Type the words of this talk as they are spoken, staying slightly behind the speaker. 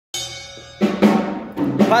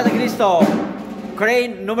Paz de Cristo, crane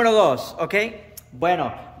número 2, ¿ok?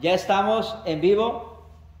 Bueno, ya estamos en vivo.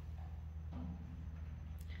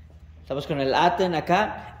 Estamos con el Aten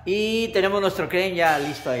acá y tenemos nuestro crane ya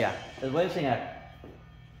listo allá. Les voy a enseñar.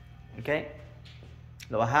 ¿Ok?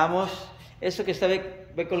 Lo bajamos. Esto que está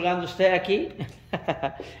ve colgando usted aquí,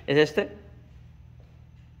 es este.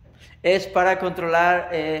 Es para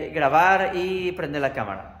controlar, grabar y prender la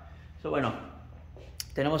cámara. Bueno,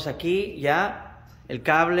 tenemos aquí ya el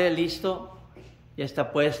cable listo. Ya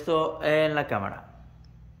está puesto en la cámara.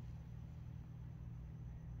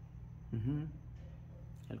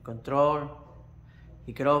 El control,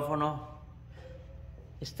 micrófono.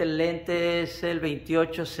 Este lente es el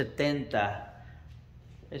 2870.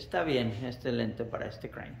 Está bien este lente para este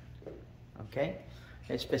crane. Ok.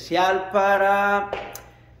 Especial para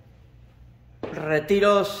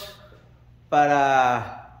retiros,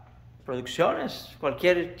 para producciones.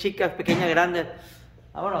 Cualquier chica, pequeña, grande.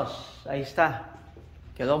 Vámonos. Ahí está.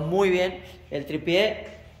 Quedó muy bien. El tripié.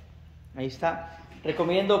 Ahí está.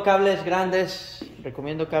 Recomiendo cables grandes.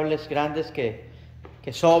 Recomiendo cables grandes que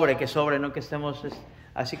sobre, no que estemos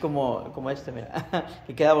así como este, mira,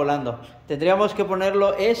 que queda volando. Tendríamos que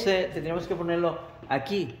ponerlo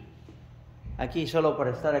aquí. Aquí, solo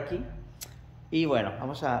para estar aquí. Y bueno,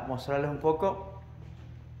 vamos a mostrarles un poco.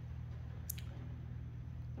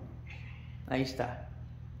 Ahí está.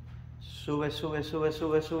 Sube. Eso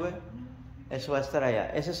va a estar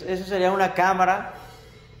allá. Eso sería una cámara.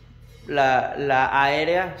 La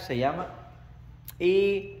aérea se llama.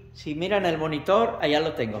 Y si miran el monitor, allá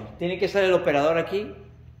lo tengo. Tiene que estar el operador aquí.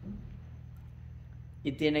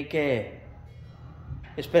 Y tiene que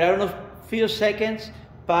esperar unos few seconds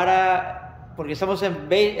porque estamos en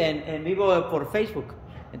vivo por Facebook.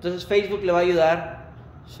 Entonces Facebook le va a ayudar.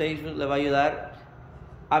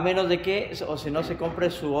 A menos de que, o si no, se compre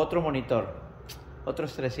su otro monitor.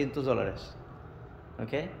 Otros $300.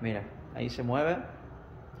 Ok, mira, ahí se mueve.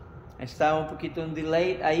 Está un poquito un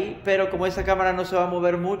delay ahí, pero como esta cámara no se va a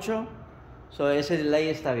mover mucho, ese delay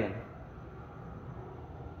está bien.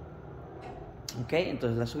 Ok,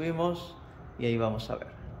 entonces la subimos y ahí vamos a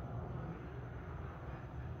ver.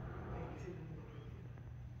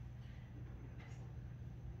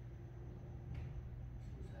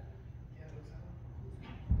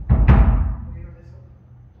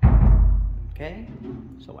 Ok,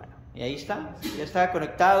 bueno, y ahí está, ya está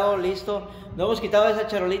conectado, listo. No hemos quitado esa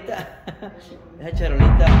charolita,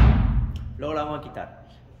 luego la vamos a quitar.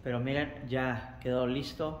 Pero miren, ya quedó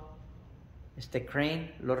listo este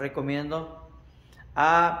crane, lo recomiendo.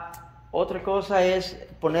 Otra cosa es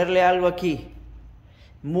ponerle algo aquí,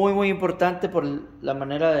 muy importante por la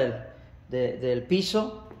manera del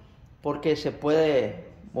piso, porque se puede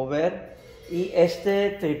mover. Y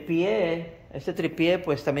este tripié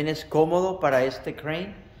pues también es cómodo para este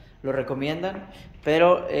crane, lo recomiendan,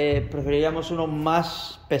 pero preferiríamos uno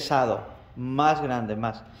más pesado, más grande,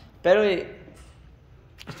 más. Pero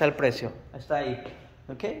está el precio, está ahí.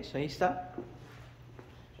 Ok, ahí está.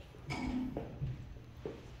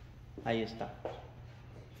 Ahí está.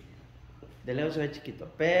 De lejos se ve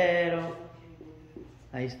chiquito, pero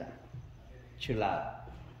ahí está. Chulada.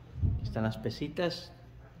 Aquí están las pesitas.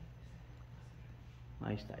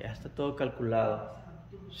 Ahí está, ya está todo calculado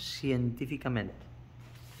científicamente.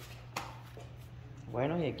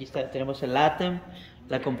 Bueno, y aquí tenemos el Atem,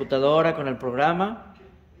 la computadora con el programa.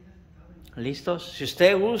 ¿Listos? Si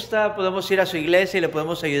usted gusta, podemos ir a su iglesia y le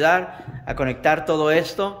podemos ayudar a conectar todo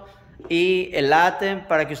esto. Y el Atem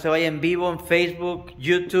para que usted vaya en vivo en Facebook,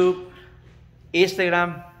 YouTube,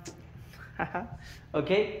 Instagram. Ok,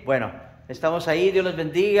 bueno, estamos ahí. Dios les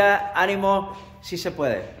bendiga. Ánimo, sí se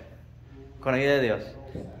puede. Con la ayuda de Dios.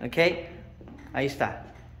 Ok, ahí está.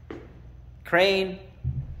 Crane.